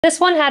This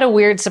one had a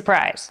weird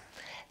surprise.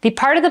 The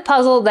part of the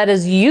puzzle that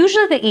is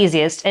usually the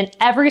easiest in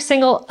every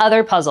single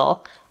other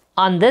puzzle,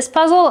 on this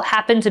puzzle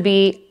happened to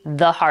be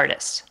the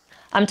hardest.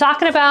 I'm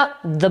talking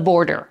about the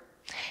border.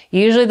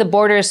 Usually the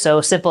border is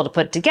so simple to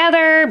put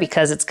together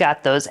because it's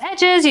got those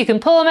edges, you can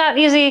pull them out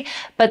easy,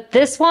 but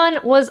this one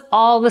was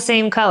all the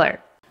same color.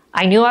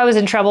 I knew I was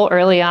in trouble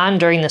early on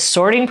during the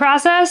sorting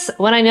process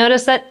when I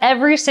noticed that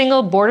every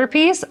single border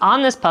piece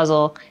on this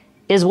puzzle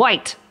is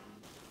white.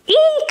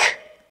 Eek!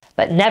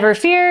 But never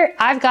fear,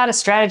 I've got a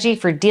strategy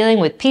for dealing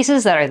with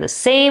pieces that are the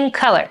same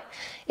color.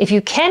 If you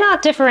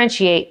cannot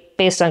differentiate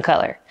based on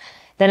color,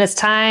 then it's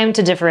time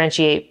to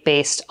differentiate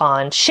based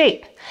on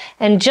shape.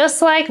 And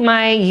just like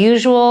my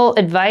usual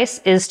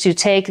advice is to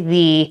take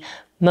the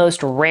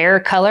most rare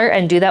color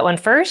and do that one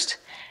first,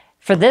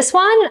 for this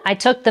one, I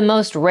took the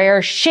most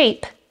rare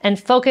shape and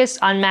focused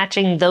on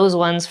matching those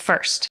ones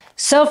first.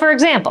 So for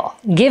example,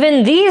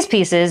 given these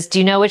pieces, do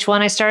you know which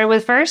one I started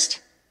with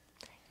first?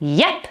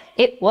 Yep,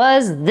 it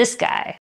was this guy.